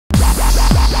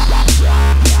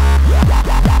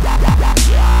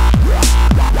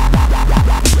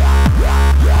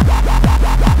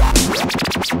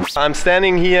I'm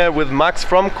standing here with Max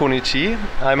from Conichi.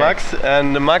 Hi Max,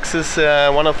 and Max is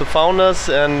one of the founders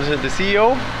and the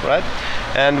CEO, right?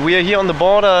 And we are here on the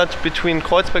border between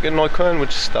Kreuzberg and Neukölln,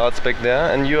 which starts back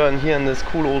there, and you are here in this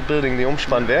cool old building, the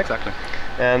Umspannwerk. Exactly.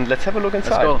 And let's have a look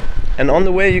inside. Let's go. And on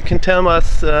the way you can tell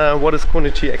us what is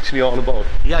Conichi actually all about.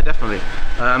 Yeah, definitely.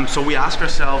 So we ask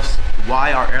ourselves,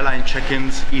 why are airline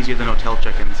check-ins easier than hotel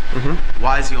check-ins?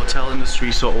 Why is the hotel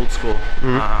industry so old school?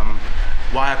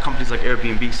 Why are companies like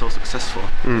Airbnb so successful?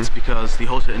 It's because the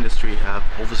hotel industry have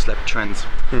overslept trends.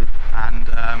 And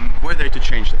we're there to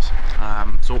change this.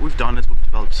 So what we've done is we've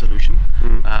developed a solution.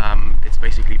 It's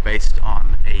basically based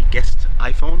on a guest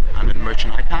iPhone and a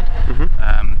merchant iPad.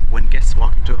 When guests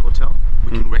walk into a hotel,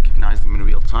 we can recognize them in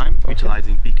real time,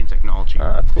 utilizing beacon technology.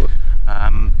 Cool.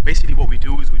 Basically what we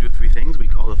do is we do three things. We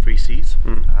call the 3 C's.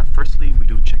 Firstly, we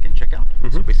do check-in, check-out.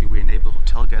 So basically we enable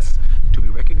hotel guests to be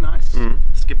recognized,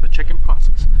 skip the check-in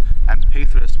process, and pay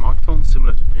through their smartphone,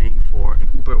 similar to paying for an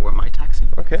Uber or my taxi.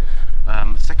 Okay.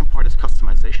 The second part is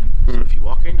customization. So if you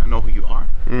walk in, I know who you are.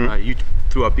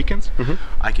 Through our beacons,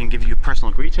 I can give you a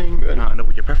personal greeting. I know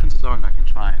what your preferences are, and I can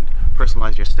try and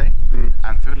personalize your stay.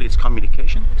 And thirdly, it's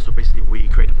communication. So basically, we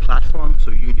create a platform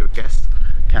so you and your guests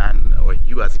can, or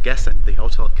you as a guest and the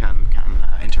hotel can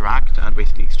interact and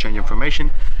basically exchange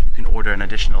information. You can order an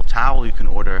additional towel, you can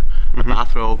order a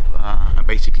bathrobe, and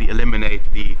basically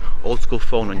eliminate the old school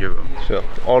phone on your room. Sure.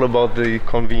 All about the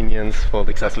convenience for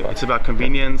the customer. It's about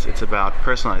convenience, it's about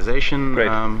personalization, Great.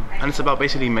 And it's about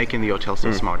basically making the hotel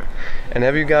still smarter. And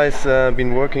have you guys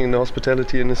been working in the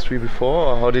hospitality industry before,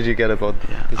 or how did you get about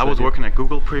this I was idea? working at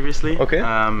Google previously, Okay.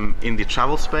 In the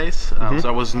travel space, so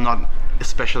I was not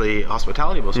especially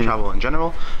hospitality, it was travel in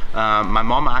general. My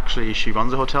mom actually, she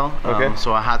runs a hotel,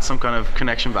 so I had some kind of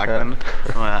connection back then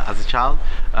as a child.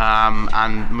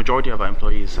 And majority of our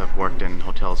employees have worked in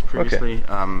hotels previously,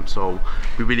 so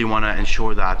we really want to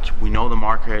ensure that we know the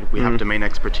market, we have domain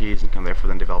expertise, and can therefore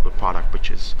then develop a product which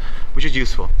is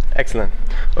useful. Excellent.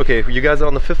 Okay, you guys are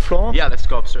on the 5th floor? Yeah, let's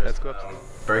go upstairs. Let's go upstairs.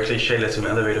 Very cliche, let's do an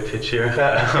elevator pitch here.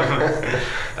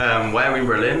 Why are we in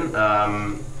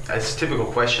Berlin? It's a typical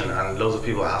question, and loads of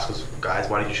people ask us, guys,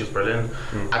 why did you choose Berlin?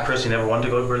 I personally never wanted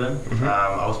to go to Berlin.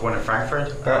 I was born in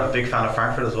Frankfurt. I'm a big fan of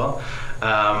Frankfurt as well.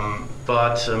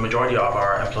 But a majority of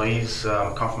our employees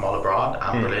come from all abroad,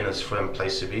 and Berlin is for them a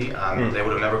place to be, and they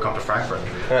would have never come to Frankfurt.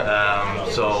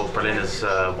 So Berlin is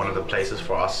one of the places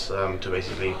for us to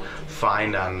basically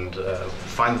find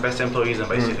the best employees and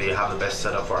basically have the best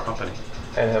setup for our company.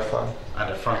 And have fun. And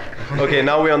have fun. Okay,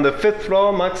 now we're on the 5th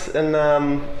floor, Max, and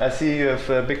I see you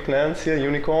have big plans here,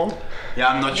 unicorn. Yeah,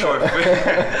 I'm not sure.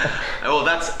 Well,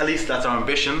 at least that's our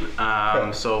ambition.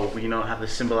 So we have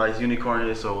this symbolized unicorn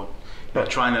here, so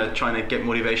trying to get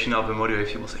motivation up and motivate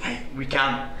people, saying, hey, we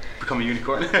can become a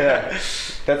unicorn. Yeah,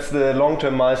 that's the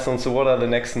long-term milestones. So what are the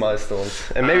next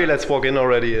milestones? And maybe let's walk in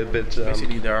already a bit.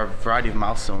 Basically, there are a variety of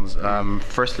milestones.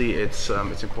 Firstly, it's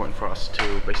important for us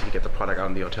to basically get the product out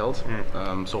in the hotels.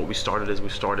 So what we started is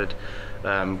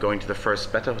going to the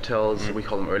first beta hotels. We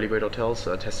call them early grade hotels,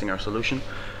 testing our solution.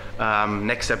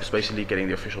 Next step is basically getting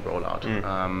the official rollout.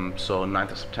 So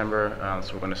 9th of September,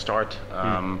 so we're going to start,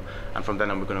 and from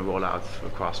then on we're going to roll out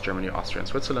across Germany, Austria, and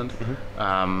Switzerland,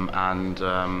 and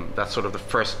that's sort of the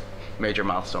first major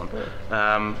milestone.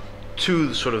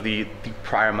 To sort of the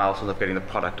prior milestones of getting the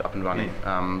product up and running.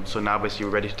 So now basically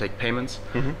we're ready to take payments.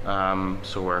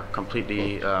 So we're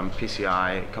completely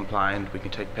PCI compliant. We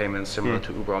can take payments similar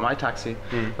to Uber or My Taxi.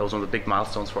 That was one of the big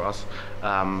milestones for us.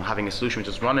 Having a solution which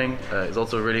is running is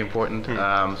also really important.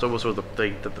 So it was sort of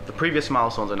the previous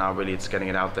milestones, and now really it's getting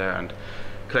it out there and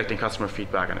collecting customer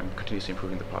feedback and continuously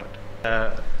improving the product.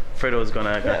 Fredo is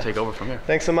gonna take over from here.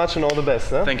 Thanks so much and all the best.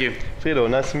 Huh? Thank you. Fredo,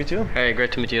 nice to meet you. Hey,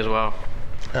 great to meet you as well.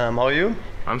 How are you?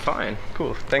 I'm fine.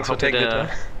 Cool. Thanks for taking the time.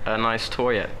 A nice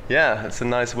tour yet. Yeah, it's a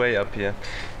nice way up here.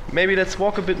 Maybe let's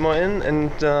walk a bit more in.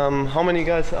 And how many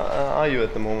guys are you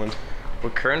at the moment? We're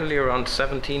currently around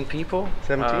 17 people.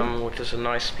 17? Which is a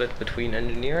nice split between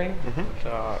engineering, which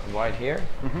are right here,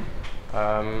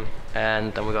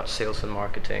 and then we got sales and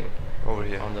marketing over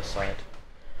here on the side.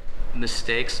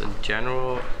 Mistakes in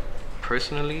general,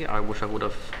 personally, I wish I would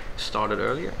have started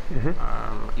earlier.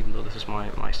 Even though this is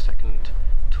my second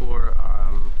tour.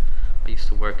 I used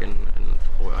to work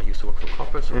I used to work for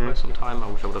corporates for quite some time. I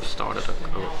wish I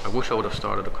would have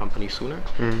started a company sooner.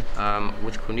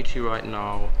 With Conichi right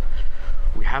now,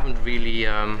 we haven't really,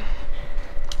 in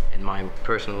my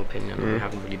personal opinion, we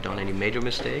haven't really done any major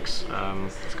mistakes.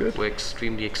 That's good. We're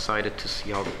extremely excited to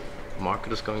see how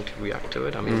market is going to react to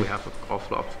it. I mean, we have an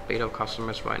awful lot of beta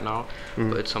customers right now,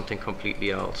 but it's something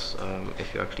completely else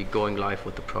if you're actually going live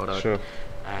with the product. Sure.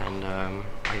 And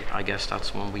I guess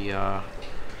that's when we are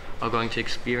going to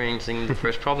experiencing the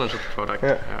first problems with the product.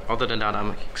 Other than that,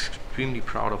 I'm extremely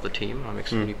proud of the team. I'm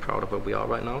extremely proud of where we are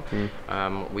right now.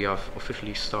 We have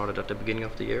officially started at the beginning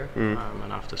of the year,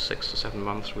 and after 6 to 7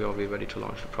 months, we will be ready to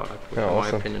launch the product, which in my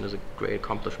opinion is a great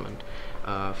accomplishment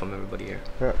from everybody here.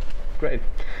 Yeah, great.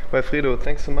 Well, Fredo,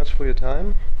 thanks so much for your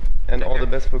time, and all the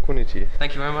best for Conichi.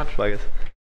 Thank you very much. Bye, guys.